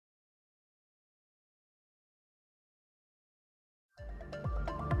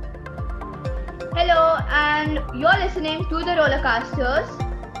Hello, and you're listening to the Rollercasters,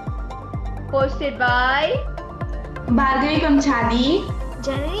 hosted by Bhargavi Kamchali,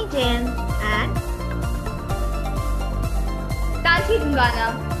 Janani Jain and Tansi Dungana,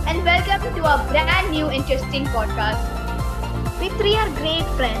 and welcome to our brand new interesting podcast. we three are great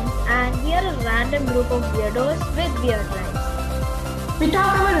friends and we are a random group of weirdos with weird lives. we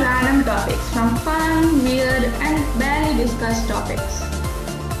talk about random topics from fun, weird, and barely discussed topics.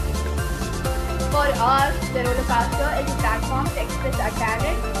 For us, the Rollercaster is a platform to express our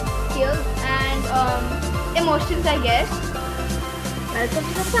talent, skills, and emotions, I guess. Welcome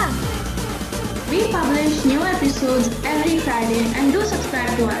to the fun. We publish new episodes every Friday and do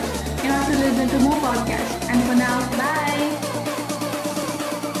subscribe to us. You have to listen to more podcasts. And for now, bye!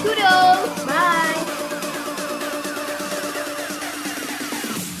 Toodles! Bye.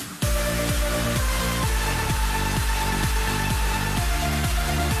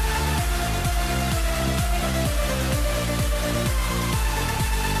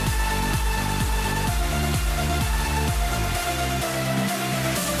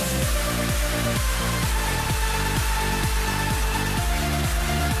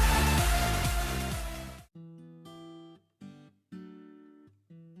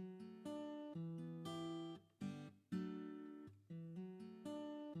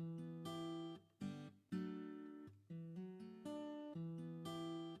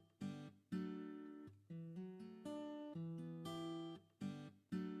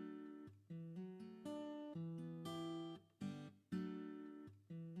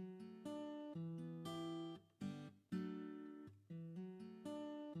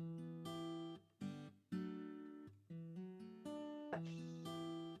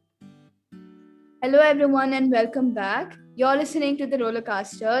 Hello, everyone, and welcome back. You're listening to the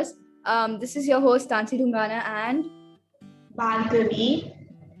Rollercasters. This is your host, Tansi Dungana, and Bhargavi.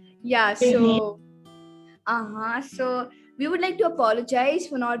 yeah, so we would like to apologize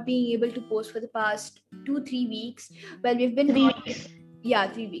for not being able to post for the past 2-3 weeks. Well, we've been 3 weeks.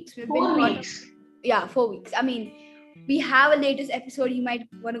 3 weeks. We've 4 been weeks. 4 weeks. I mean, we have a latest episode. You might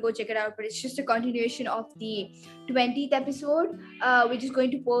want to go check it out, but it's just a continuation of the 20th episode, which is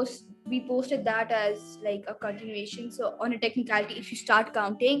going to we posted that as like a continuation. So on a technicality, if you start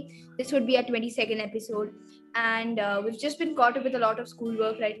counting, this would be a 22nd episode. And we've just been caught up with a lot of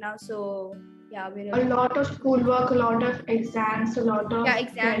schoolwork right now. So yeah, we're A lot of schoolwork, a lot of exams, a lot of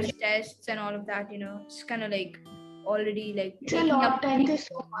exams, tests, and all of that. It's kind of like already like It's a taking lot. up. Thank you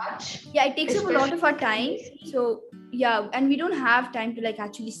so much. Yeah, it takes up a lot of our time. Especially- So yeah, and we don't have time to like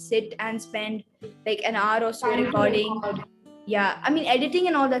actually sit and spend like an hour or so Time to recording. record. Yeah, I mean, editing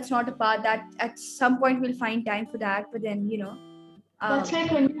and all, that's not a part that at some point we'll find time for that, but then That's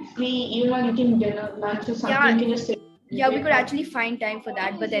like when you're free, eating dinner, lunch or something, Yeah. you can just sit. we could actually find time for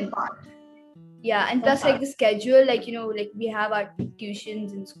that, but then yeah, and That's plus like the schedule, like we have our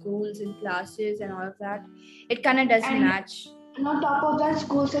tuitions and schools and classes and all of that, it kind of doesn't And- match. And on top of that,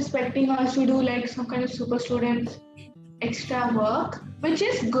 schools expecting us to do like some kind of super student extra work, which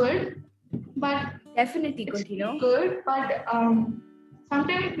is good, but Definitely it's good. good, but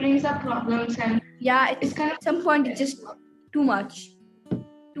sometimes it brings up problems and Yeah, it's kind of at some point it's just too much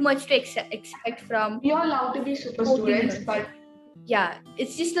to expect from. you're allowed to be super 14 students, years. but Yeah,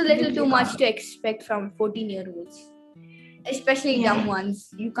 it's just a little too much to expect from 14-year-olds, especially Yeah. young ones.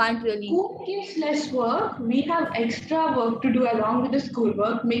 You can't really. who gives less work? We have extra work to do along with the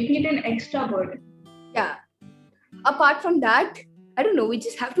schoolwork, making it an extra burden. Yeah. Apart from that, I don't know. We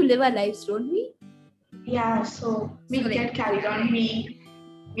just have to live our lives, don't we? Yeah, so we So, like- get carried on.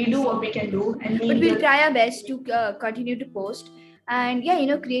 We do what we can do, and But we'll try our best to continue to post and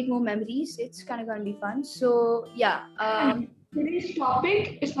create more memories. It's kind of gonna be fun. So yeah. Today's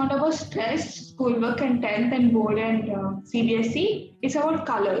topic is not about stress, schoolwork, and 10th and board and CBSE. It's about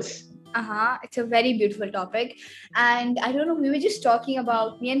colors. It's a very beautiful topic, and I don't know. Me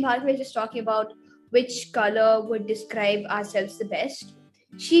and Bhargavi were just talking about which color would describe ourselves the best.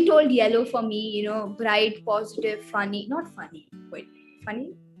 She told yellow for me. Bright, positive, funny. Not funny. Wait,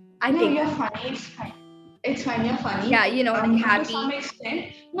 funny? I No, think. you're funny. It's fine. It's fine. You're funny. Yeah, like To happy. some extent.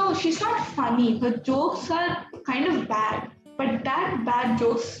 No, she's not funny. Her jokes are kind of bad, but that bad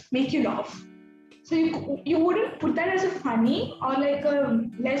jokes make you laugh. So you wouldn't put that as a funny or like a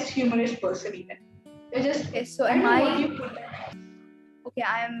less humorous person even. You're just. Okay, so I am don't know what I? you put that. Okay,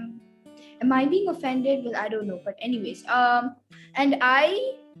 Am I being offended? Well, I don't know. But anyways, and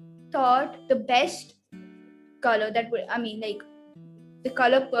I thought the best color the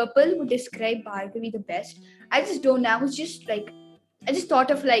color purple would describe Bhargavi the best. I just don't know. I was just like I just thought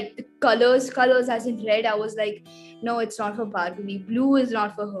of like the colors as in red. I was like, no, it's not for Bhargavi. Blue is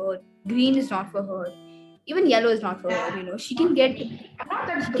not for her. Green is not for her. Even yellow is not for her. You know, she can get, I'm not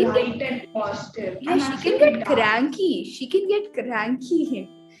that she can get, bright and positive. yeah, I'm she actually can a bit get dark. cranky. She can get cranky.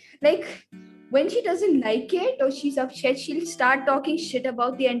 Like when she doesn't like it or she's upset, she'll start talking shit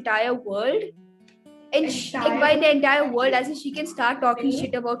about the entire world. And like by the entire world, as if she can start talking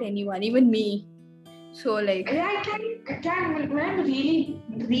shit about anyone, even me. So like, Yeah, I can. When I'm really,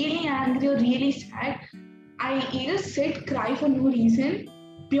 really angry or really sad, I either sit, cry for no reason,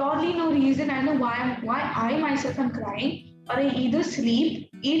 purely no reason. I know why I myself am crying, or I either sleep,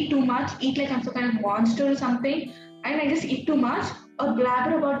 eat too much, eat like I'm some kind of monster or something, and I just eat too much, or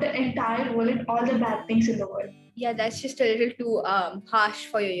blabber about the entire world and all the bad things in the world. yeah, that's just a little too harsh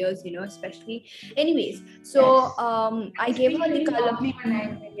for your ears, you know, especially. Anyways, so I gave her the color. Lovely when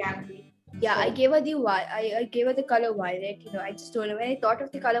I'm very angry. Yeah, So, I gave her the I gave her the color violet. You know, I just told her when I thought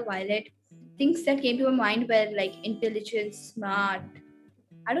of the color violet, things that came to my mind were like intelligence, smart.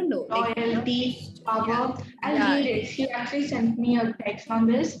 I don't know, like loyalty, power. I'll yeah, read it. She actually sent me a text on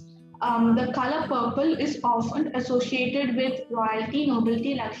this. The color purple is often associated with royalty,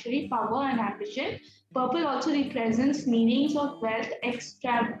 nobility, luxury, power, and ambition. Purple also represents meanings of wealth,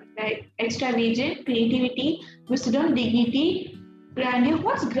 extravagant, creativity, wisdom, dignity, grandeur.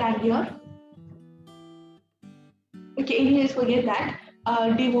 What's grandeur? Okay, anyways, forget that.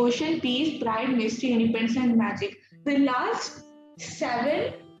 Devotion, peace, pride, mystery, independence, and magic. The last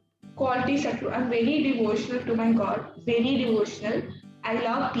seven qualities are true. I'm very devotional to my God, very devotional. I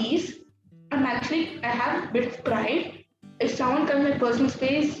love peace. I have a bit of pride. If someone comes in my personal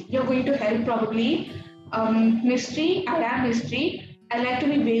space, you're going to help probably. Mystery, I am mystery. I like to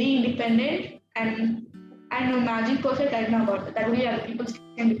be very independent and I know magic perfect, I don't know about that. That only other people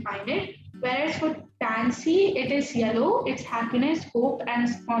can define it. Whereas for Tansy, it is yellow, it's happiness, hope, and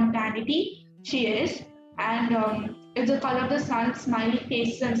spontaneity. She is. And it's the color of the sun, smiley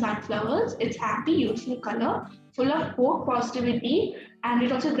faces, and sunflowers. It's happy, youthful color, full of hope, positivity, and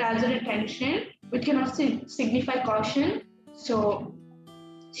it also grabs your attention, which can also signify caution. So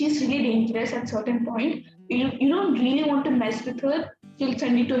she's really dangerous at certain point. You don't really want to mess with her. She'll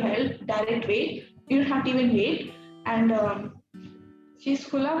send you to hell direct way. You don't have to even wait. And she's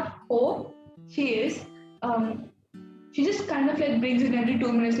full of hope. She is. Um, she just kind of like brings in every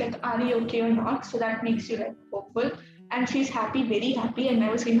 2 minutes, like, are you okay or not? So that makes you like hopeful. And she's happy, very happy. I've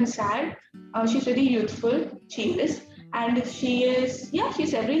never seen her sad. She's very youthful. She is. And she is, yeah,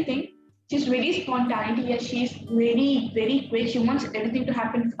 she's everything. She's very spontaneity. Yeah, she's very, very quick. She wants everything to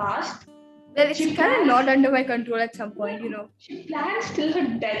happen fast. well, it's She kind of plans, not under my control at some point, you know. she plans till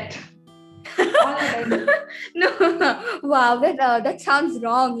her death. All the time. No, wow, that sounds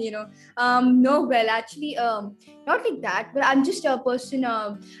wrong, you know. No, well, actually, not like that, but I'm just a person.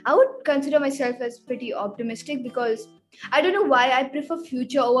 I would consider myself as pretty optimistic because I don't know why I prefer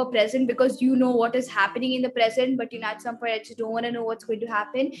future over present, because you know what is happening in the present, but you know at some point I just don't want to know what's going to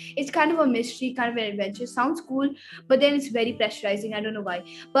happen. It's kind of a mystery, kind of an adventure. Sounds cool, but then it's very pressurizing. I don't know why,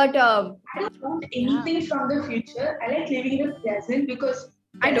 but I don't want anything from the future. I like living in the present because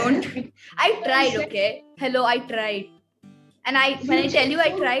I don't. present I tried. is like Okay, hello, I tried, and when I future tell is you I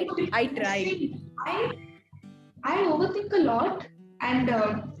so tried, good. I tried. See, I overthink a lot and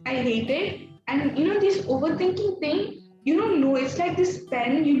I hate it. And you know this overthinking thing, you don't know. It's like this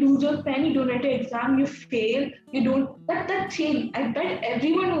pen. You lose your pen. You don't write an exam. You fail. You don't. That thing. I bet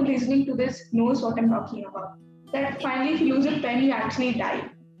everyone who's listening to this knows what I'm talking about. That finally, if you lose a pen, you actually die.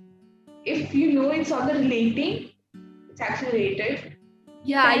 If you know it's all the relating, it's actually related.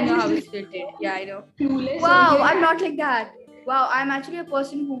 Yeah, I Pen know is how this it's related. Yeah, I know. clueless or Wow, you're I'm not like that. Wow, I'm actually a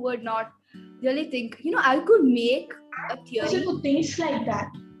person who would not really think. You know, I could make a also theory. for things like that.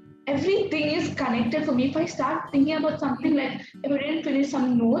 Everything is connected for me. If I start thinking about something like if I didn't finish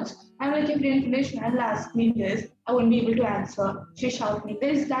some notes, I'm like, if I didn't finish, I'll ask me this. I won't be able to answer. She shout me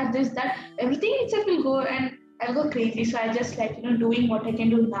this, that. Everything itself will go and I'll go crazy. So I just like, doing what I can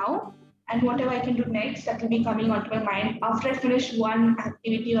do now and whatever I can do next that will be coming onto my mind after I finish one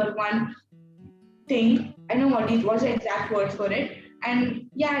activity or one thing. I know what's the exact word for it. And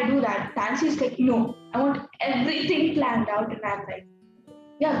yeah, I do that. Nancy is like, no, I want everything planned out. And I'm like,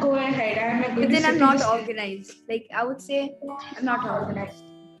 yeah, go ahead. I'm like going But to then I'm sit in not this. organized. Like I would say, I'm not organized.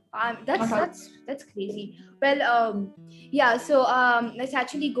 Not how- That's crazy. Well, yeah. So let's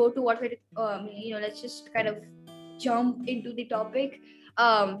actually go to what we let's just kind of jump into the topic.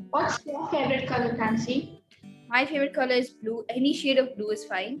 What's your favorite color, Nancy? My favorite color is blue. Any shade of blue is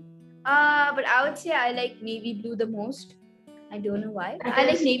fine. But I would say I like navy blue the most. I don't know why. That I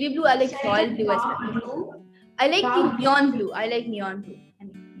like is navy blue. I like set royal of blue as dark well. blue. I like the Dark neon blue. I like neon blue.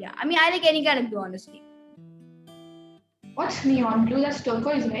 I mean, I like any kind of blue, honestly. What's neon blue? That's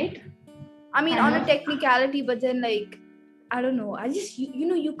turquoise, right? I mean, Kind on a of. technicality, but then like, I don't know. I just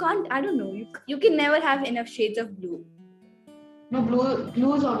you can't. I don't know. You can never have enough shades of blue. No,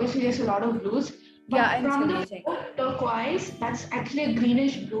 blues, obviously, there's a lot of blues. But Yeah, and it's from the amazing. turquoise, that's actually a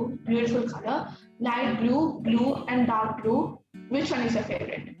greenish blue, beautiful color. Light blue, blue, and dark blue. Which one is your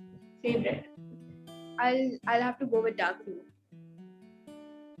favorite? Favorite. I'll have to go with dark blue.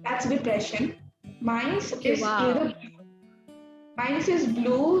 That's depression. Mine's Okay, is wow. either mine's is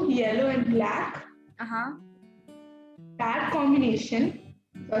blue, yellow, and black. Uh-huh. That combination,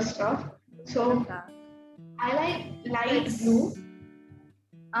 first off. So I like light blue.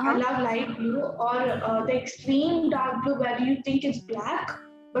 I love light blue, or the extreme dark blue where you think it's black,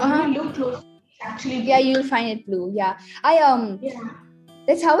 but when you look close, it's actually blue. Yeah, you'll find it blue. Yeah.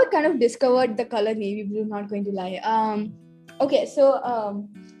 That's how I kind of discovered the color navy blue, not going to lie. Okay, so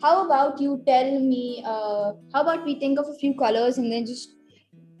how about you tell me, how about we think of a few colors and then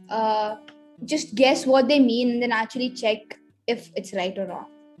just guess what they mean and then actually check if it's right or wrong.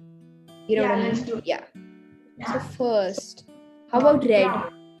 You know what I mean? Let's do it. Yeah. So first, how about red?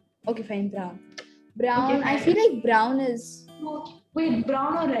 Brown. Okay, fine, brown. Brown, Okay, I fine. feel like brown is Wait,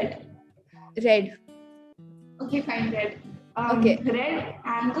 brown or red? red. Okay, fine, red. Okay. Red,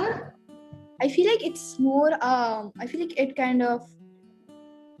 anger. I feel like it's more I feel like it kind of,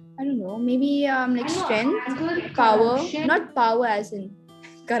 I don't know, maybe like strength, anger, power, corruption. not power as in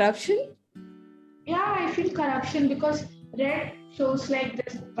corruption. Yeah, I feel corruption because red shows like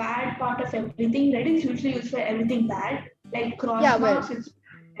this bad part of everything. Red is usually used for everything bad, like cross marks. It's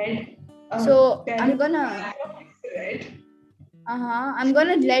red. So I'm gonna red. I'm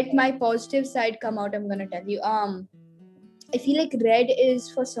gonna let my positive side come out. I'm gonna tell you. I feel like red is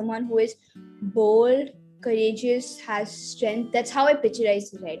for someone who is bold, courageous, has strength. That's how I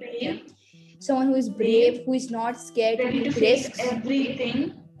picturize red. Yeah. Someone who is brave, who is not scared to take risks.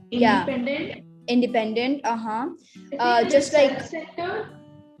 Everything. Independent. Just like.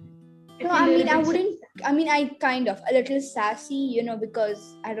 No, I mean, I kind of a little sassy,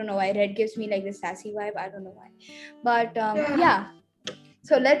 because I don't know why red gives me like the sassy vibe. I don't know why, but yeah.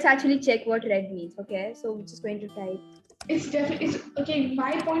 So let's actually check what red means. Okay, so we're just going to type. It's definitely okay.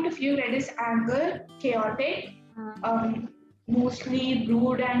 My point of view, red is anger, chaotic, mostly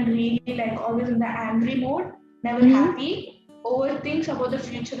rude and really like always in the angry mode, never happy, overthinks about the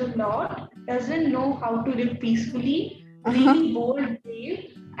future a lot, doesn't know how to live peacefully, really bold,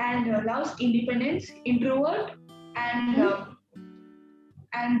 brave, and loves independence, introvert, and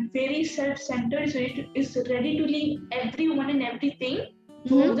very self-centered. Is ready to leave everyone and everything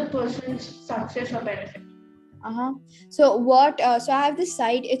for the person's success or benefit. So so I have this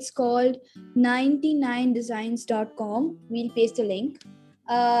site, it's called 99designs.com. We'll paste the link.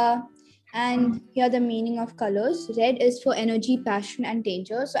 And here are the meaning of colors. Red is for energy, passion, and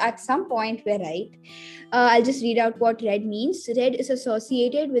danger. So at some point we're right. I'll just read out what red means. Red is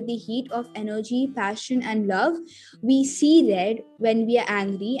associated with the heat of energy, passion, and love. We see red when we are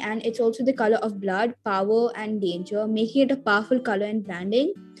angry, and it's also the color of blood, power, and danger, making it a powerful color in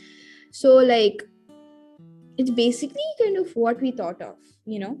branding. So like, it's basically kind of what we thought of,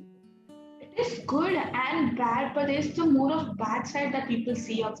 It is good and bad, but there's the more of bad side that people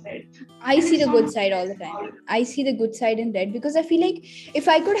see of red. I see the good side all the time. I see the good side in red because I feel like if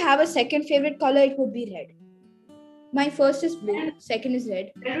I could have a second favorite color, it would be red. My first is blue, second is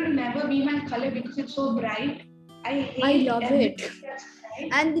red. Red would never be my color because it's so bright. I love it.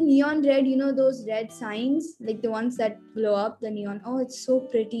 And the neon red, those red signs, like the ones that glow up, the neon. Oh, it's so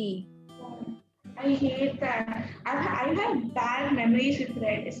pretty. I hate that. I've had bad memories with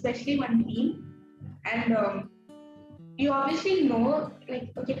red, especially one team. And you obviously know,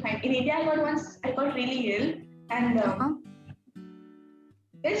 like, okay, fine. In India, I got really ill. And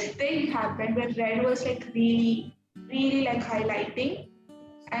this thing happened where red was like really, really like highlighting.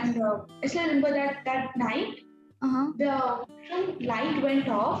 And I still remember that night, the light went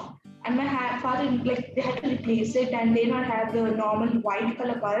off. And my father, like, they had to replace it and they not have the normal white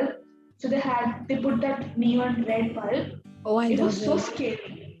color bulb. So they put that neon red bulb. Oh, I love it. It was so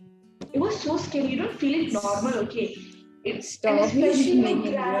scary. It was so scary. You don't feel it normal, okay? Especially when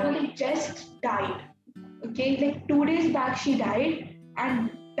grandma just died. Okay, like 2 days back she died, and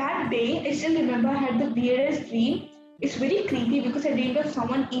that day I still remember I had the weirdest dream. It's very creepy because I dreamed of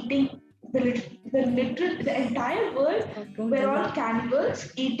someone eating the entire world were all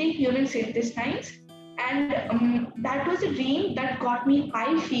cannibals eating human intestines. And that was a dream that got me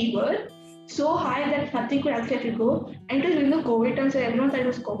high fever, so high that nothing could actually go. And it was during the COVID time, so everyone thought it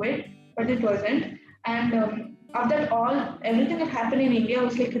was COVID, but it wasn't. And of that all, everything that happened in India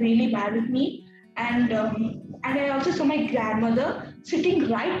was like really bad with me. And I also saw my grandmother sitting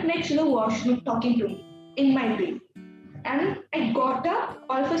right next to the washroom talking to me in my dream. And I got up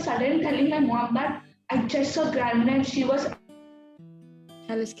all of a sudden telling my mom that I just saw grandmother and she was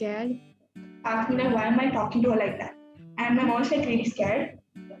I was scared. asking me like, why am I talking to her like that? And my mom was like really scared.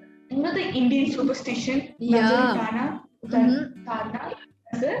 You know the Indian superstition, Yeah. Nazar Mhm. Kana,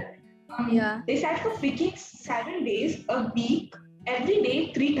 Nazar? Yeah. They said for freaking 7 days a week, every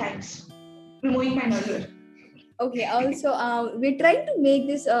day 3 times, removing my nazar. Okay. Also, we're trying to make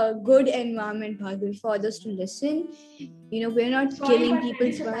this a good environment, Bhagir, for others to listen. We're not Sorry, killing but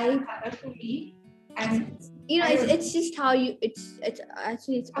people's it's a vibe. bad color for me. And It's just how you. It's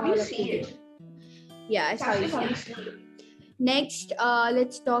actually it's how all you up to see you. it. Yeah, it's how you Actually, how see you it. see it. Next,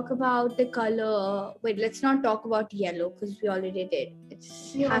 let's talk about the color. Wait, let's not talk about yellow because we already did.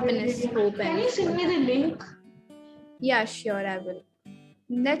 It's You already happiness, did, yeah. hope, Can and you send me the link? yeah, sure, I will.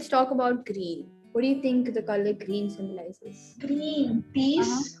 Let's talk about green. What do you think the color green symbolizes? Green,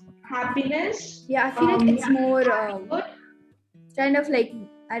 peace, happiness. Yeah, I feel like it's more good, kind of like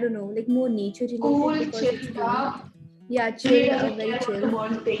I don't know, like more nature related cool, because it's chilled green. up. Yeah, Really chill, doesn't very care what the chill.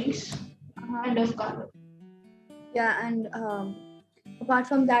 world thinks. Kind of color. Yeah, and apart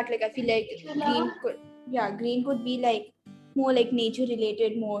from that, like I feel like Chilla. green could be like more like nature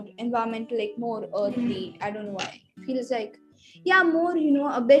related, more environmental, like more earthly. I don't know why. Feels like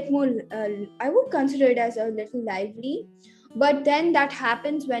more a bit more. I would consider it as a little lively, but then that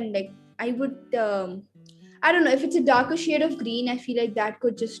happens when like I would. I don't know if it's a darker shade of green. I feel like that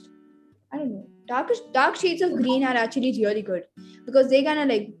could just I don't know. Dark shades of green are actually really good because they kind of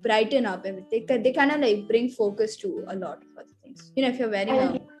like brighten up everything. They kind of like bring focus to a lot of other things. If you're wearing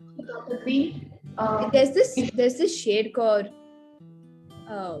I agree. there's this shade called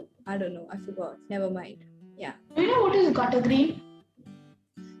I don't know. I forgot. Never mind. Yeah. Do you know what is gutter green?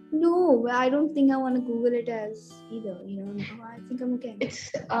 No, I don't think I want to Google it as either. I think I'm okay.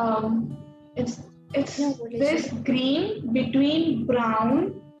 It's No, what is this it? green between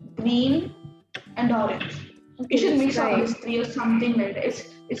brown, green, and orange. Okay, You should let's mix try all it. these three or something like that.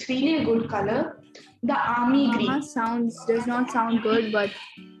 It's really a good color. The army green. Does not sound good, but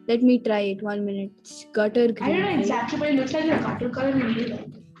let me try it. 1 minute. It's gutter green. I don't know right? exactly, but it looks like a gutter color. And I really like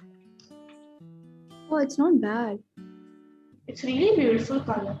it. Oh, it's not bad. It's really beautiful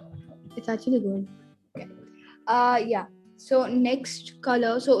color. It's actually good. Okay. Yeah. So next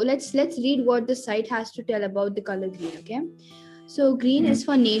color. So let's read what the site has to tell about the color green. Okay. So green is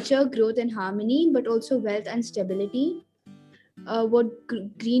for nature, growth, and harmony, but also wealth and stability. What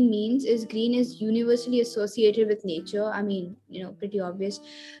green means is green is universally associated with nature. I mean, pretty obvious.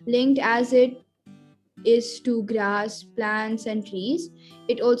 Linked as it is to grass, plants, and trees.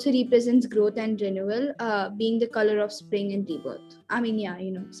 It also represents growth and renewal, being the color of spring and rebirth. I mean, yeah,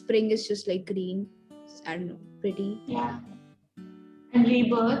 spring is just like green. I don't know, pretty. Yeah. And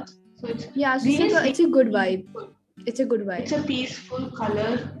rebirth. So it's So green it's a good vibe. peaceful. It's a good vibe. It's a peaceful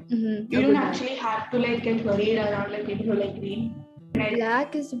color. Mm-hmm. You don't actually have to like get worried around like people who like green.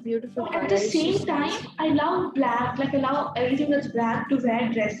 Black is a beautiful color. At the It's same just time, nice. I love black. Like I love everything that's black to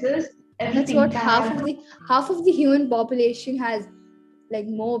wear dresses. That's Everything what black. half of the human population has, like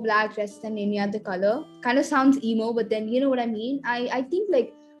more black dresses than any other color. Kind of sounds emo, but then you know what I mean. I think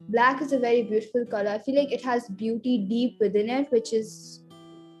like black is a very beautiful color. I feel like it has beauty deep within it, which is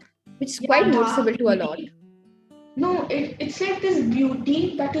quite noticeable to a lot. No, it's like this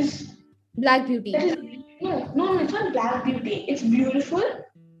beauty that is Black beauty. no, it's not black beauty. It's beautiful,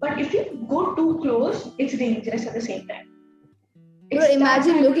 but if you go too close, it's dangerous at the same time. Bro,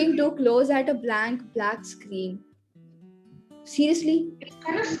 imagine looking too close at a blank black screen. Seriously? It's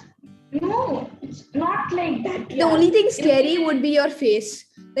kind of no, it's not like that. The only thing scary would be your face.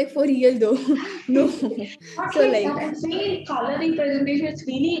 Like for real though. No. Not So like like that. I'm saying color representation.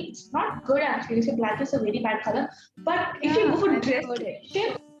 It's not good actually. So black is a very bad color. But if you go for I've dress heard it.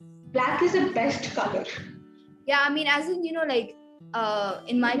 representation, black is the best color. Yeah, I mean, as in, like,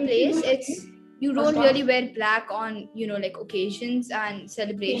 in my place, it's you don't really wear black on, like occasions and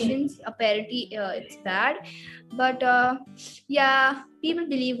celebrations. Apparently, it's bad, but yeah, people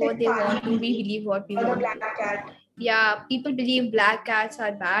believe what they want to. We believe what we Or the want. black cat. Yeah, people believe black cats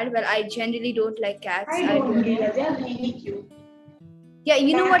are bad. Well, I generally don't like cats. I don't believe that. They are really cute. Yeah,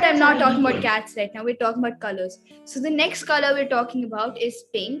 you know Black what? I'm cats not are talking really about cats right now. We're talking about colors. So the next color we're talking about is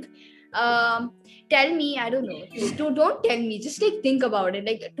pink. Tell me, I don't know. Just don't tell me. Just like think about it.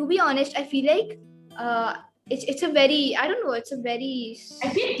 Like, to be honest, I feel like it's a very, I don't know. It's a very I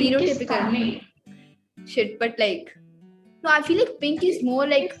feel pink is cunning. shit. But like, no, I feel like pink is more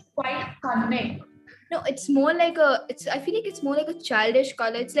like It's quite cunning. No, it's more like I feel like it's more like a childish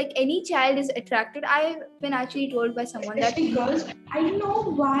color. It's like any child is attracted. I've been actually told by someone that Especially girls. I don't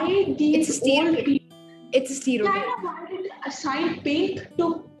know why it's a these old stereotype. people It's a stereotype. kind of why did they assign pink to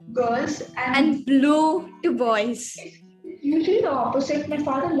girls And blue to boys. usually the opposite. My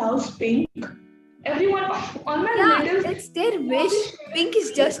father loves pink. Everyone, all my Yeah, relatives, it's their wish. Pink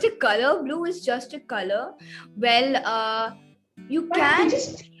is just a color. Blue is just a color. Well, you but they can.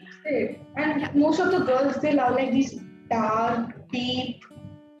 just change it. And most of the girls, they love like these dark, deep,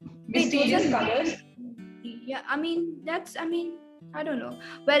 mysterious colors. Yeah, I don't know.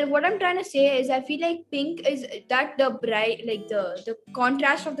 Well, what I'm trying to say is I feel like pink is that the bright, like the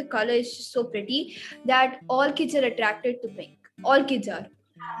contrast of the color is just so pretty that all kids are attracted to pink. All kids are.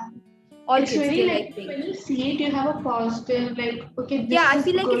 All It's kids, very they like like pink. when you see it, you have a positive like okay. This Yeah, I is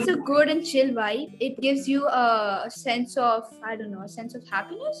feel like good. it's a good and chill vibe. It gives you a sense of, I don't know, a sense of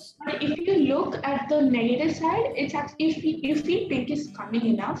happiness. But if you look at the negative side, it's actually if you feel pink is coming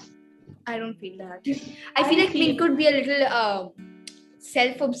enough. I don't feel that. I feel like pink could be a little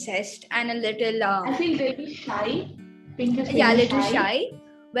self-obsessed and a little I feel they'll be shy. Pink is a very little shy.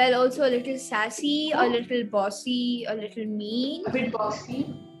 Well, also a little sassy, a little bossy, a little mean. a bit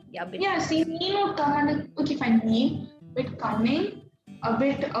bossy. Yeah, Yeah, see, mean would come under okay, fine, mean, bit cunning, a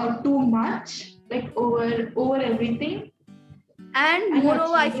bit too much, like over everything. And And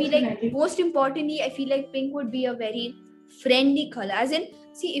moreover, I feel like absolutely. most importantly, I feel like pink would be a very friendly color. As in,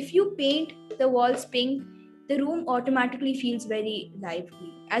 see, if you paint the walls pink, the room automatically feels very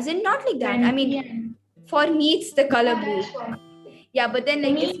lively. As in, not like that. I mean, for me, it's the color blue. Yeah, but then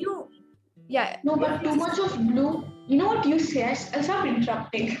like if you, yeah. No, but too much of blue. You know what you said? I'll stop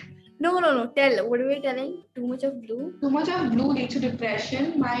interrupting. No. Tell. What are we telling? Too much of blue? Too much of blue leads to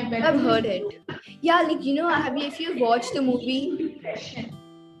depression. My bedroom. I've heard is it. blue. Yeah, like if you watched the movie, Depression.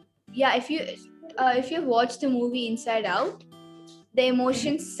 yeah, if you watch the movie Inside Out, the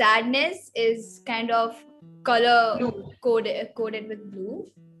emotion sadness is kind of color Blue. coded with blue.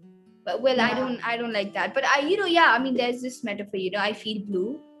 But well, Yeah. I don't like that. But I mean, there's this metaphor. I feel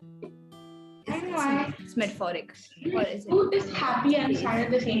blue. I don't know why. It's metaphoric. Or is it? Blue is happy and sad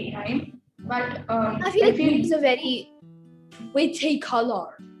at the same time. But I feel like blue is a very witty color.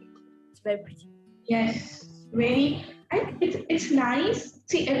 It's very pretty. yes, very. It's nice.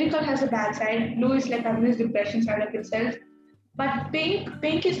 See, every color has a bad side. Blue is like having this depression side of itself. But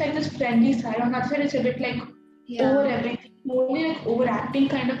pink is like this friendly side. On that side, it's a bit like over everything, only like overacting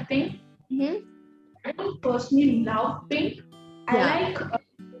kind of thing. Mm-hmm. I don't personally love pink. Yeah. I like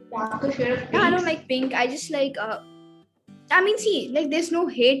darker shade of pink. No, I don't like pink. I just like. I mean, see, like there's no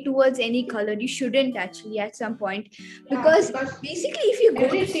hate towards any color. You shouldn't actually at some point because basically, if you go to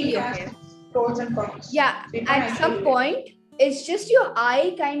everything see, has pros and cons. yeah, So you at can't some actually- point, it's just your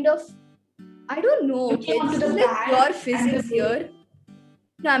eye kind of. I don't know. You came It's onto the like bad your and physics the here.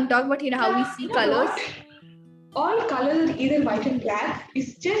 No, I'm talking about how we Yeah, see you know colors. what? All colors are either white and black.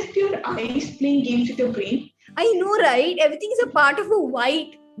 It's just your eyes playing games with your brain. I know, right? Everything is a part of a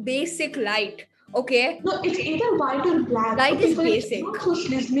white basic light. Okay. No, it's either white or black. Light is for basic. anyone who's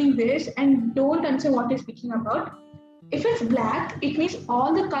listening this and don't understand what he's speaking about, if it's black, it means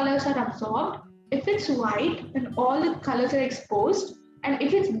all the colors are absorbed. If it's white, then all the colors are exposed. And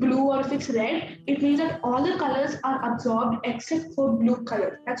if it's blue or if it's red, it means that all the colors are absorbed except for blue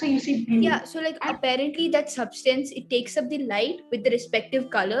color. That's why you see blue. Yeah, so like apparently that substance, it takes up the light with the respective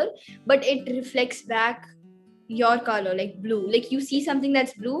color, but it reflects back your color, like blue. Like you see something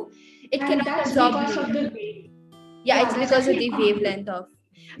that's blue, it And cannot that's absorb because blue. of the wave. Yeah, it's that's because of actually the wavelength of.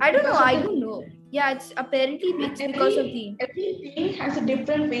 I don't know. Yeah, it's apparently it's because of the. Everything has a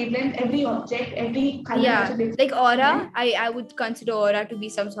different wavelength. Every object, every color has Yeah, a different. like aura, I would consider aura to be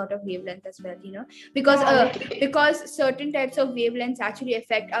some sort of wavelength as well, because because certain types of wavelengths actually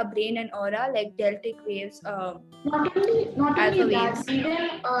affect our brain and aura, like deltic waves. Not only alpha that, waves. even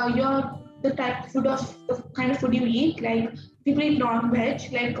the type of food of kind of food you eat, like people eat non-veg,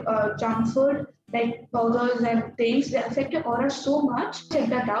 like junk food, like burgers and things, they affect your aura so much. Check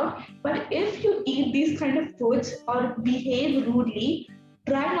that out. But if you eat these kind of foods or behave rudely,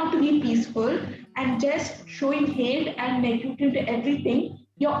 try not to be peaceful and just showing hate and negativity to everything,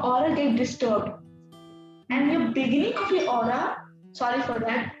 your aura get disturbed. And your beginning of your aura, sorry for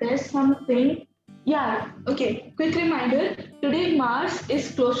that, there's something. Yeah, okay. Quick reminder, today Mars is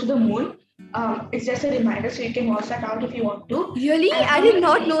close to the moon. It's just a reminder, so you can watch that out if you want to. Really? And I did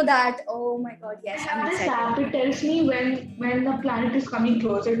not know that. Oh my god, yes, I I'm have this excited. app, it tells me when the planet is coming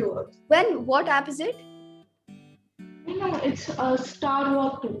closer to Earth. What app is it? I know, it's a Star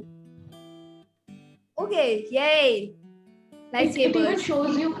Walk 2. Okay, yay. It even Lightsabers.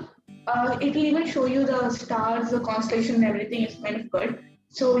 shows you, It will even show you the stars, the constellation, and everything. It's kind of good.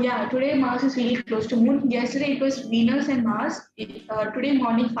 So yeah, today Mars is really close to Moon. Yesterday it was Venus and Mars. Today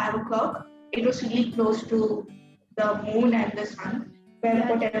morning 5 o'clock, it was really close to the Moon and the Sun, where Yeah.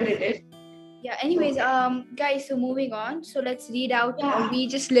 whatever it is. Yeah, anyways, guys, so moving on. So let's read out. Yeah. We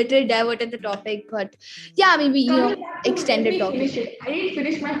just little diverted the topic, but yeah, I mean, we, Coming back to extended let me topic. finish it. I didn't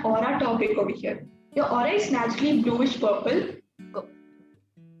finish my aura topic over here. Your aura is naturally bluish purple. Go.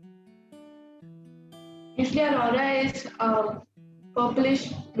 Usually our aura is purplish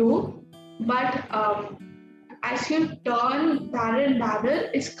blue, but as you turn barrel,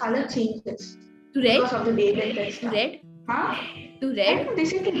 its color changes To red? because of the wavelength and To stuff. red? Huh? To I red? think they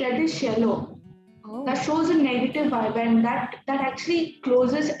say the red is yellow. Oh. That shows a negative vibe, and that actually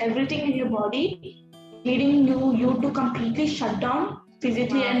closes everything in your body, leading you to completely shut down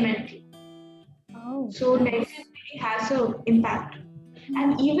physically and mentally. Oh. So negativity has an impact,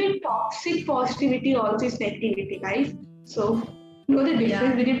 and even toxic positivity also is negativity, guys. So know the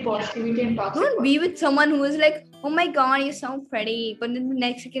difference between positivity and toxic. Don't be with someone who is like, oh my god, you sound pretty, but then the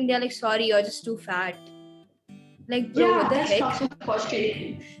next second they're like, sorry, you're just too fat. Like, bro, Yeah, what the that's heck? toxic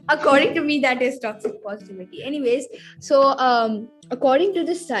positivity. According to me, that is toxic positivity. Anyways, so according to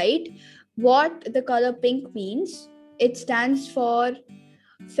the site, what the color pink means, it stands for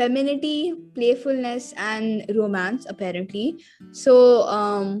femininity, playfulness, and romance, apparently. So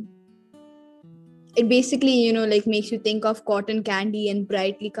it basically, like makes you think of cotton candy and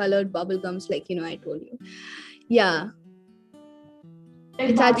brightly colored bubble gums, like I told you. Yeah.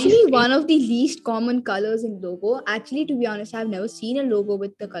 Like It's Barbie's actually pink. one of the least common colors in logo. Actually, to be honest, I've never seen a logo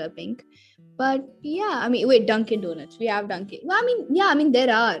with the color pink. But yeah, I mean, wait, Dunkin' Donuts. We have Dunkin'. Well, I mean, there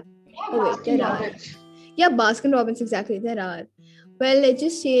are. Yeah, Oh, wait, Baskin there are. Robbins. Yeah, Baskin Robbins, exactly. There are. Well, it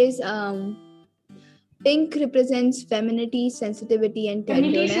just says pink represents femininity, sensitivity, and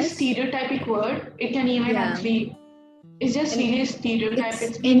Femininity is a tenderness. stereotypic word. It can even Yeah. actually. It's just And serious stereotype.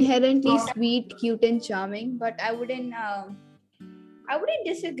 It's been inherently brought up. sweet, cute, and charming. But I wouldn't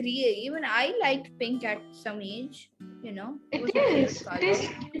disagree. Even I liked pink at some age. It was It my favorite is. color.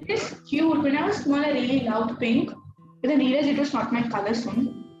 It is cute. When I was small, I really loved pink. But then realized it was not my color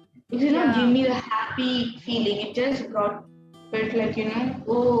soon. It did not give me the happy feeling. It just brought it like,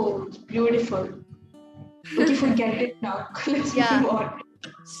 oh, it's beautiful. Okay, forget it now. Let's Yeah. move on.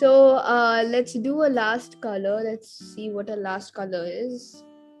 So let's do a last color. Let's see what a last color is.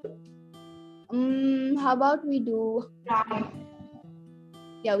 How about we do? Brown.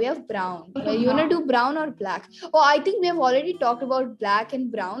 Yeah, we have brown. You wanna do brown or black? Oh, I think we have already talked about black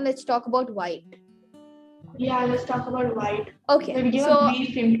and brown. Let's talk about white. Yeah, let's talk about white. Okay. So we give So a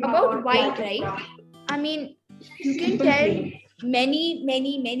brief intro about white, black and right? brown. I mean, you can Simple tell plain.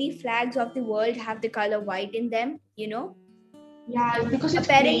 many flags of the world have the color white in them. Yeah, because it's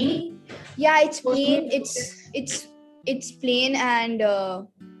Apparently, yeah, it's Supposed to plain. be It's plain and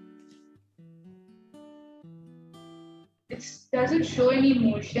it doesn't show any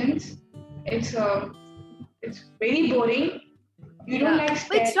emotions. It's very boring. You don't like.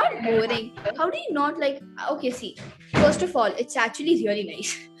 But it's not boring. How do you not like? Okay, see. First of all, it's actually really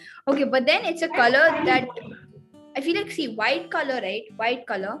nice. Okay, but then it's a color that I feel like, see, white color, right? White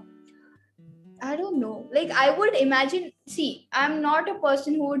color. I don't know. Like, I would imagine. See, I'm not a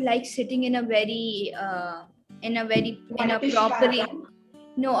person who would like sitting in a very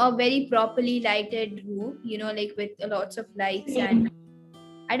properly lighted room. Like with lots of lights, and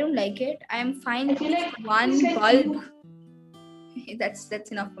I don't like it. I'm fine I with feel like one it's like bulb. That's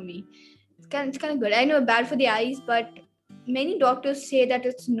enough for me. It's kind of good. I know bad for the eyes, but many doctors say that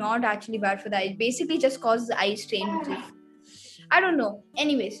it's not actually bad for the eyes. Basically, just causes eye strain. Which is, I don't know.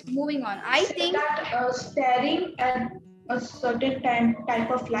 Anyways, moving on. I think that staring at a certain type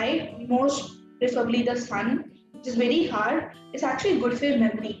of light, most preferably the sun, which is very hard, is actually good for your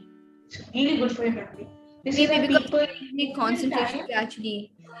memory. It's really good for your memory. This is maybe why because people you need concentration to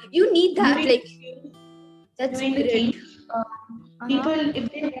actually. You need that, like that's during the great. games, people,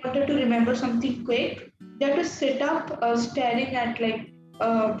 if they wanted to remember something quick, they have to sit up staring at like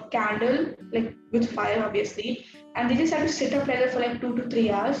a candle, like with fire, obviously, and they just have to sit up like that for like 2 to 3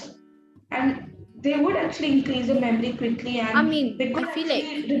 hours, and they would actually increase the memory quickly, and I mean, they could I feel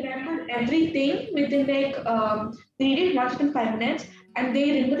actually remember everything within like they did not spend 5 minutes, and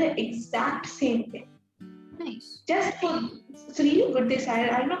they remember the exact same thing. Nice. Just for it's really good. This I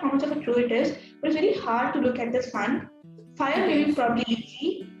don't know how much of a true it is, but it's very hard to look at the sun. Fire maybe probably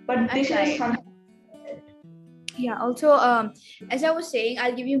easy, but this is the sun. Yeah, also as I was saying,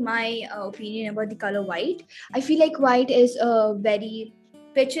 I'll give you my opinion about the color white. I feel like white is very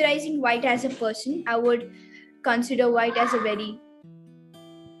picturizing white as a person. I would consider white as a very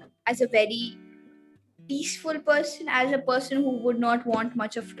as a very peaceful person, as a person who would not want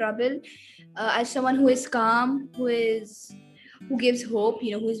much of trouble, as someone who is calm, who gives hope,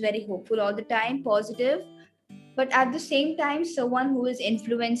 who is very hopeful all the time, positive. But at the same time, someone who is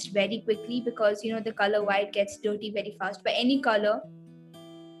influenced very quickly, because the color white gets dirty very fast by any color.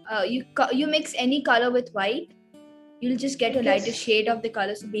 You mix any color with white, you'll just get a lighter shade of the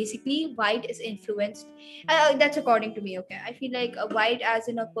color. So basically white is influenced, that's according to me. Okay, I feel like a white, as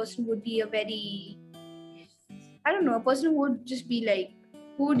in a person, would be a very, I don't know, a person who would just be like,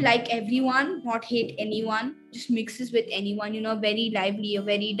 who would like everyone, not hate anyone, just mixes with anyone, very lively, a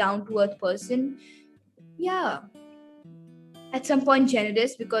very down to earth person. Yeah, at some point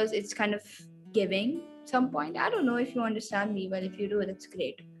generous, because it's kind of giving. Some point, I don't know if you understand me. Well, if you do, that's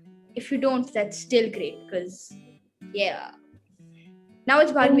great. If you don't, that's still great, because yeah. Now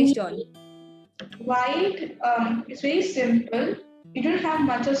it's Bhargavi's turn. White is very simple. You don't have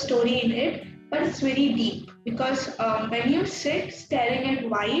much of story in it, but it's very deep, because when you sit staring at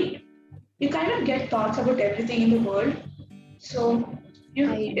white, you kind of get thoughts about everything in the world. So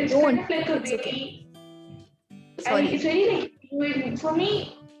it's kind of like a very. Okay. Sorry. It's very like, for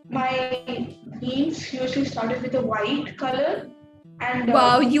me, my dreams usually started with a white color. And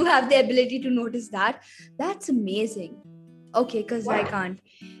wow, you have the ability to notice that. That's amazing. Okay, because I can't.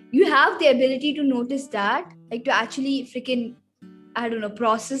 You have the ability to notice that, like to actually freaking, I don't know,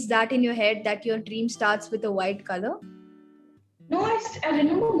 process that in your head, that your dream starts with a white color. No, I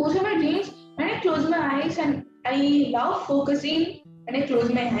remember most of my dreams when I close my eyes, and I love focusing when I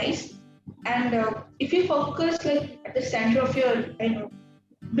close my eyes. And if you focus like at the center of your,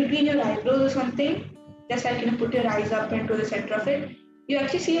 between your eyebrows or something, just like put your eyes up into the center of it, you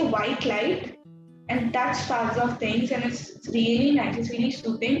actually see a white light, and that starts off things, and it's really nice. It's really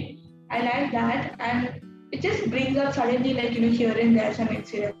soothing. I like that, and it just brings up suddenly like here and there some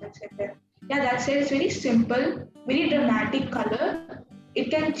incidents, etc. Yeah, that's it. It's very simple, very dramatic color.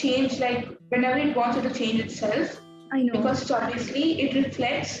 It can change like whenever it wants it to change itself. I know. Because obviously it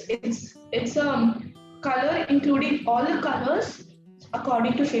reflects. It's color including all the colors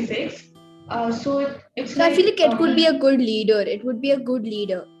according to physics. So it's. So like, I feel like it could be a good leader. It would be a good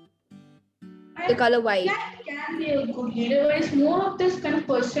leader. The color white. That can be a good leader, but it's more of this kind of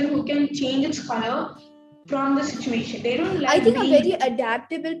person who can change its color from the situation. They don't like. I think a very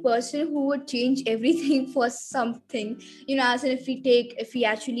adaptable person who would change everything for something. As in if we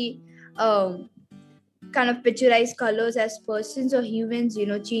actually kind of picturize colors as persons or humans,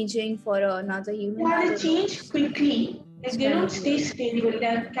 changing for another human. Yeah, they change quickly. Like they don't stay stable.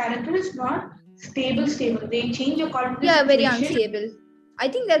 Their character is not stable. They change according to the situation. Very unstable. I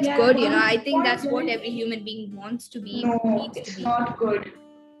think that's good, I think that's what every human being wants to be. No, it's not good.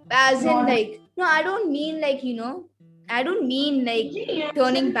 As in like, no, I don't mean like, I don't mean like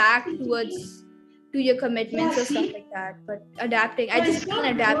turning back towards to your commitments or stuff like that, but adapting. I just mean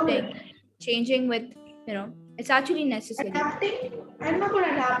adapting, changing with, it's actually necessary. Adapting, I'm not good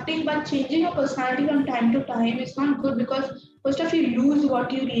at adapting, but changing your personality from time to time is not good, because first of all, you lose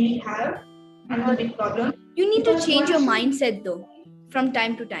what you really have. Another big problem. You need to change your mindset though, from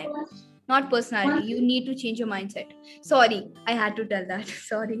time to time. Not personality. You need to change your mindset. Sorry, I had to tell that.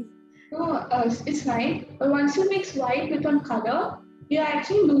 Sorry. No, it's fine. But once you mix white with one color, you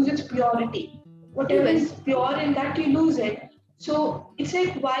actually lose its purity. Whatever is pure in that, you lose it. So it's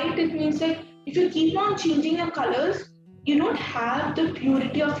like white. It means like if you keep on changing your colors, you don't have the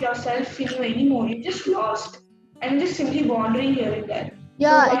purity of yourself in you anymore. You're just lost, and you're just simply wandering here and there.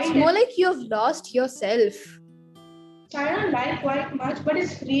 Yeah, so it's more like you've lost yourself. So I don't like white much, but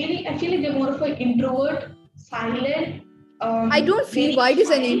it's really, I feel like you're more of an introvert, silent. I don't feel white is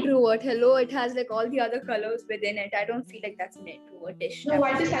an introvert. Hello, it has like all the other colors within it. I don't feel like that's an introvert-ish. No,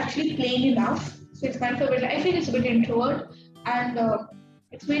 white is actually plain enough. So it's kind of a bit, I think it's a bit introvert. And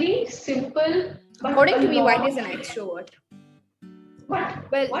it's very simple. But according to me, white is an extrovert.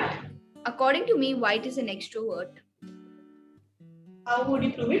 What? Well, what? According to me, white is an extrovert. How would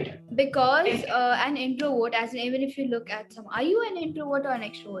you prove it? Because an introvert, as in even if you look at some, are you an introvert or an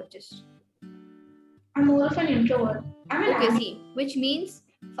extrovert? Just. I'm more of an introvert. I'm an see, which means,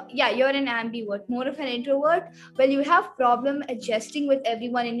 you're an ambivert, more of an introvert. Well, you have problem adjusting with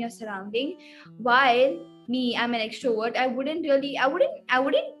everyone in your surrounding. While me, I'm an extrovert. I wouldn't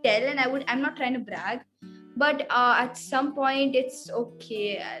tell, and I'm not trying to brag. But at some point, it's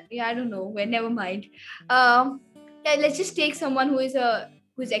okay. I don't know. Well, never mind. Let's just take someone who's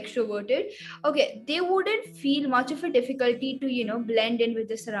extroverted. Okay, they wouldn't feel much of a difficulty to blend in with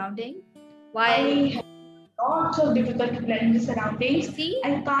the surrounding. Why? Lots of difficult to blend in the surroundings. See,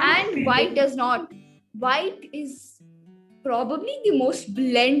 and white does not. White is probably the most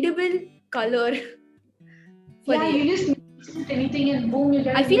blendable color for Yeah, the. you just mix with anything and boom, you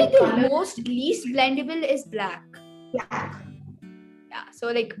get I a feel new like the color. most least blendable is black. Black. Yeah, so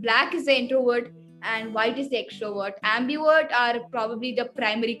like black is the introvert and white is the extrovert. Ambivert are probably the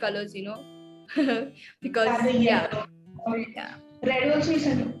primary colors, because The yeah, yellow. Or yeah. red also is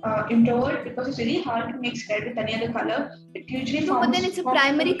an introvert because it's really hard to mix red with any other color. It usually No, but then forms. it's a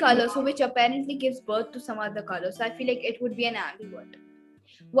primary color, so which apparently gives birth to some other color. So I feel like it would be an ambivert.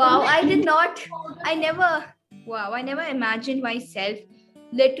 Wow, I never imagined myself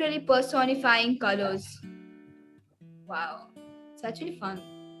literally personifying colors. Wow, it's actually fun.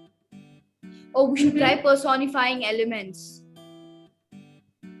 Oh, we should try personifying elements.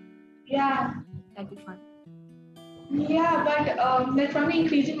 Yeah. That'd be fun. Yeah, but like from the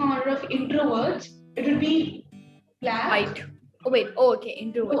increasing order of introverts, it would be black. White. Oh wait. Oh, okay.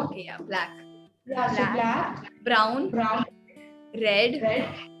 Introvert. No. Okay, yeah. Black. Yeah, so black, Brown. brown, Red. red,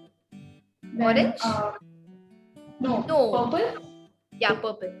 then, Orange? no, No. purple, Yeah,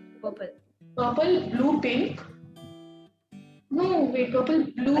 purple. purple, blue, pink. No, wait, purple,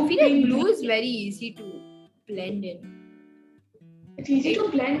 blue, I feel pink. like blue is very easy to blend in. It's easy to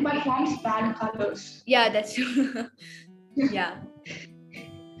blend but forms bad colors. Yeah, that's true. Yeah.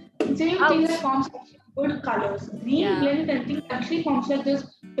 Same thing that forms good colors. Green blend and thing actually forms like this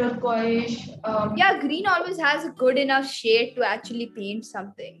turquoise. Yeah, green always has a good enough shade to actually paint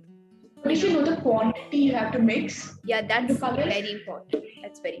something. But if you know the quantity you have to mix. Yeah, that's colors, very important.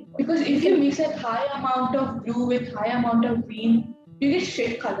 That's very important. Because if you mix a high amount of blue with high amount of green, you get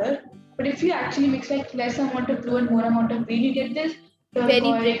shade color. But if you actually mix like less amount of blue and more amount of green, you get this very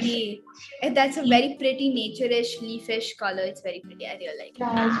pretty. And that's a very pretty nature-ish, leafish color. It's very pretty. I really like it.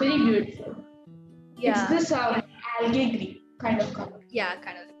 Yeah, it's very beautiful. Yeah. It's this algae green kind of color. Yeah,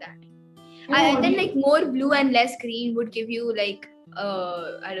 kind of that. And then like more blue and less green would give you like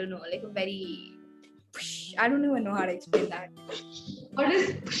I don't know, like a very, I don't even know how to explain that. What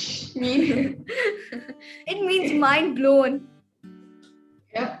does mean? It means mind blown.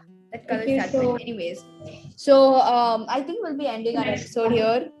 Yep. That color is that pretty. Anyways, so I think we'll be ending our episode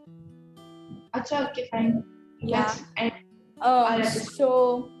here. Acha, okay, fine. Yeah.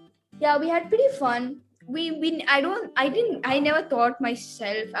 So yeah, we had pretty fun. I never thought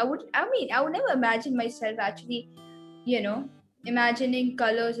myself I would never imagine myself actually, imagining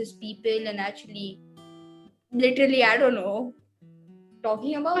colors as people and actually literally, I don't know,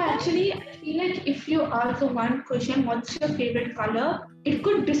 talking about them. Actually, I feel like if you ask the one question, what's your favorite color, it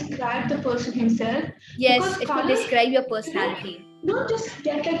could describe the person himself. Yes, it could describe your personality. You don't just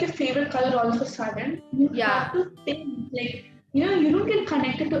get like your favorite color all of a sudden. You have to think like, you don't get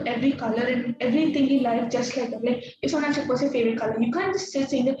connected to every color and everything in life just like that. Like if someone asks what's your favorite color, you can't just say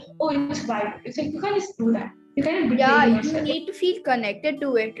saying that, oh, it's white. It's like you can't just do that. You kind of you need to feel connected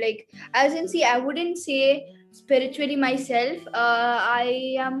to it. Like, as in, see, I wouldn't say spiritually myself.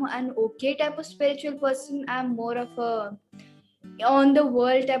 I am an okay type of spiritual person. I'm more of a on the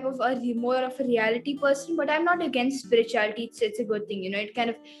world type of more of a reality person, but I'm not against spirituality. It's a good thing, it kind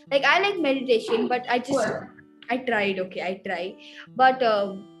of like I like meditation, but I tried, but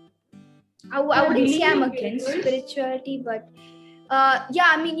I wouldn't say I'm against spirituality, but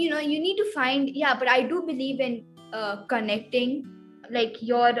you need to find, but I do believe in connecting, like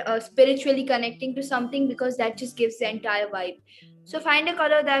you're spiritually connecting to something, because that just gives the entire vibe. So find a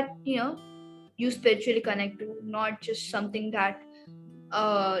color that you spiritually connect to, not just something that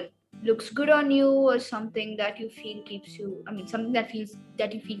looks good on you, or something that you feel keeps you, something that you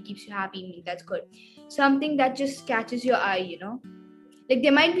feel keeps you happy. That's good. Something that just catches your eye, like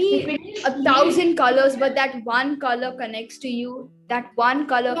there might be 1,000 colors, but that one color connects to you. That one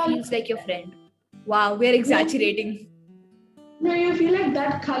color feels like your friend. Wow, we're exaggerating. No, you feel like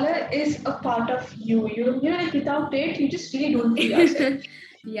that color is a part of you. Like without it, you just really don't feel yourself.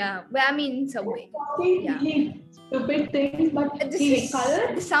 Yeah, well, in some way. Really stupid things, but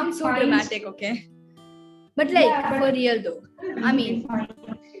color. This sounds so dramatic, okay? But for real though,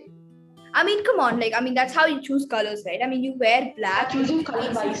 come on, that's how you choose colors, right? You wear black. Choosing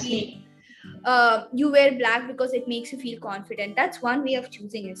color wisely. You wear black because it makes you feel confident. That's one way of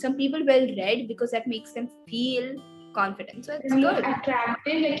choosing it. Some people wear red because that makes them feel confident. So it's good.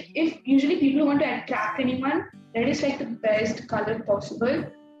 Attractive. Like if usually people want to attract anyone, red is like the best color possible.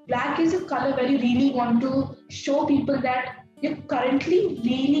 Black is a color where you really want to show people that you're currently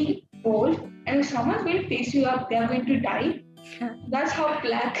really bold, and if someone's going to face you up, they're going to die. That's how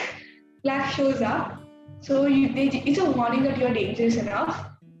black shows up. So it's a warning that you're dangerous enough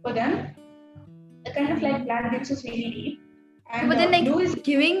for them. The kind of like black makes us really deep. And but then blue is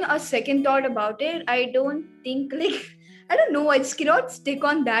giving a second thought about it. I don't think I don't know. I just cannot stick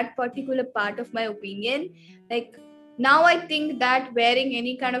on that particular part of my opinion. Like now, I think that wearing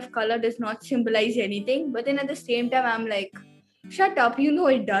any kind of color does not symbolize anything. But then at the same time, I'm like, shut up. You know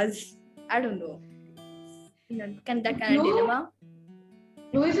it does. I don't know. Can that kind of Blue, dilemma?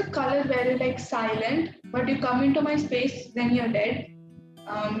 blue is a color where you're like silent, but you come into my space, then you're dead.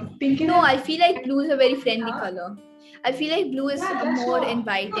 Pink is No, a I feel like blue is a very friendly color. I feel like blue is yeah, that's more what. No,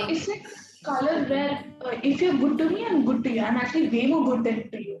 inviting. it's like a color where if you're good to me, I'm good to you. I'm actually way more good than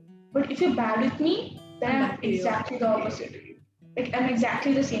to you. But if you're bad with me, then I'm I'm bad to you. exactly the opposite to you. Like I'm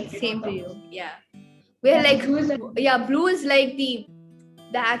exactly the same to you. Same to you. Yeah. We're Yeah, so like, blue is like yeah, blue is like the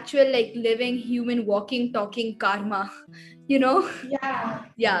actual like living human walking talking karma. You know? yeah.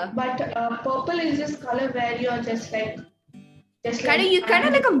 Yeah. But purple is this color where you're just like You're kind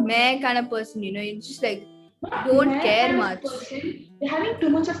of I'm like a meh kind of person, you know. You just like not don't mad care kind of much. person. You're having too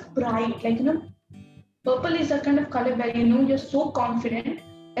much of pride. Like purple is a kind of color where you're so confident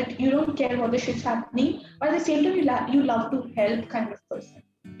that you don't care what the shit's happening, but at the same time you love to help kind of person.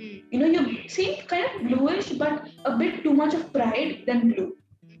 Mm. You seem kind of bluish, but a bit too much of pride than blue.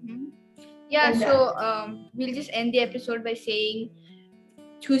 Mm-hmm. Yeah, Like so we'll just end the episode by saying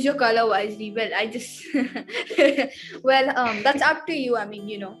choose your color wisely. Well, I just that's up to you. I mean,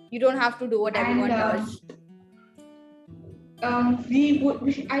 you don't have to do what everyone does.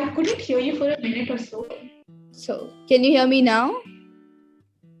 I couldn't hear you for a minute or so. So can you hear me now?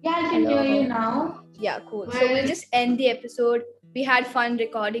 Yeah, I can Hello. hear you now. Yeah, cool. So we'll just end the episode. We had fun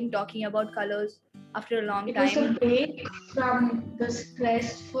recording, talking about colors after a long It time. was a break from the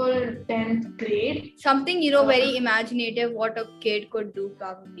stressful 10th grade. Something, very imaginative, what a kid could do,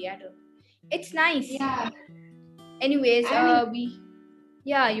 probably. I don't know. It's nice. Yeah. Anyways, And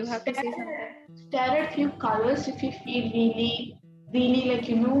you have to say something. Stare at few colors if you feel really, really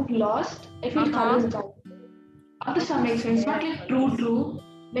like, lost. I feel colors guide. Up to some extent, it's not like true.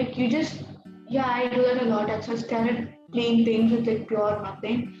 Like you just, I do that a lot. I just stare at plain things with like pure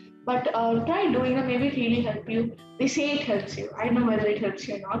nothing. But try doing that, maybe it really help you. They say it helps you. I don't know whether it helps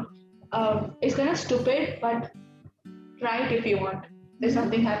you or not. It's kind of stupid, but try it if you want. There's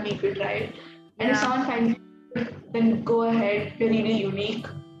something happening if you try it. And if someone finds it, then go ahead. You're really unique.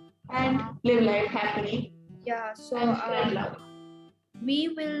 And live life happily. Yeah, so And spread love. we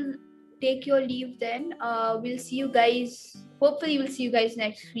will take your leave then. We'll see you guys. Hopefully, we'll see you guys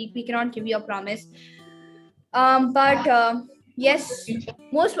next week. We cannot give you a promise. But yes,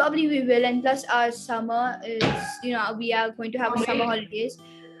 most probably we will. And plus, our summer is, we are going to have summer holidays.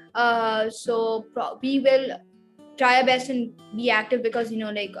 So we will try our best and be active because,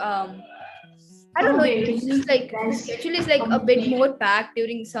 I don't know, it's just like the schedule is like a bit more packed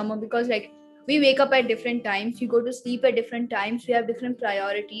during summer because like we wake up at different times, we go to sleep at different times, we have different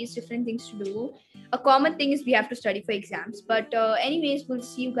priorities, different things to do. A common thing is we have to study for exams. But anyways, we'll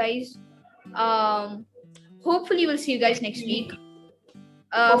see you guys. Hopefully we'll see you guys next week.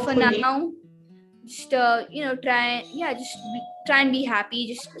 For now, just try and be happy.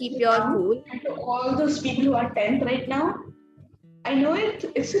 Just keep your cool. And to all those people who are 10th right now, I know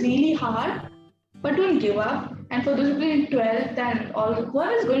it's really hard, but don't give up. And for those people in 12th and all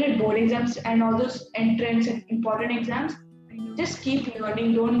whoever is going at board exams and all those entrance and important exams, just keep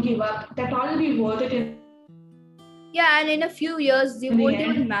learning. Don't give up. That all will be worth it. Yeah, and in a few years, they won't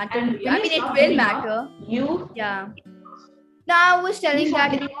even matter. I mean, it will matter. Yeah. Now I was telling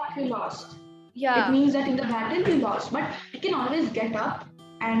that you lost. Yeah. It means that in the battle you lost, but you can always get up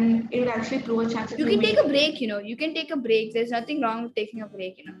and it will actually prove a chance. You can take a break, You can take a break. There's nothing wrong with taking a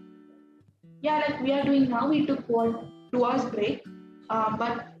break, Yeah, like we are doing now. We took 2 hours break.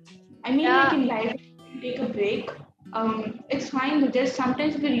 But I mean, like in life, take a break. It's fine. Just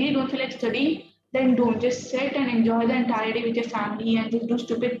sometimes if you really don't feel like studying, then don't. Just sit and enjoy the entire day with your family and just do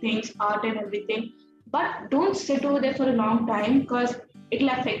stupid things, art and everything. But don't sit over there for a long time because it'll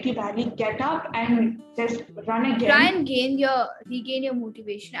affect you badly. Get up and just run again. Try and regain your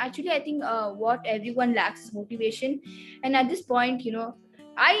motivation. Actually, I think what everyone lacks is motivation. And at this point,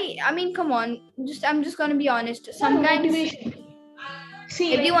 I mean, come on. I'm just gonna be honest. Sometimes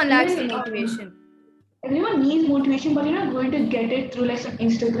everyone lacks the motivation. Everyone needs motivation, but you're not going to get it through like some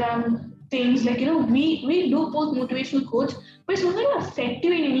Instagram things. Like we do post motivational quotes, but it's not going to affect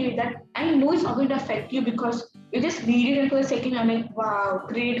you in any way. That I know it's not going to affect you because you just read it and for a second you're like, wow,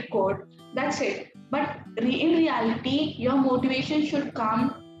 great quote. That's it. But in reality, your motivation should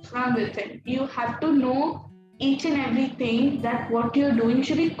come from within. You have to know each and everything that what you're doing. You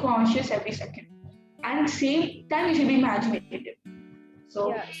should be conscious every second, and at the same time you should be imaginative.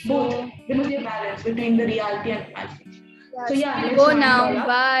 So both, there must be a balance between the reality and imagination. So go now.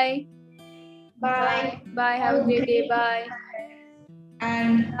 Bye. Bye. Bye. Have a great day. Bye.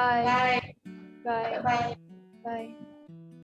 And Bye. bye. Bye. Bye. Bye.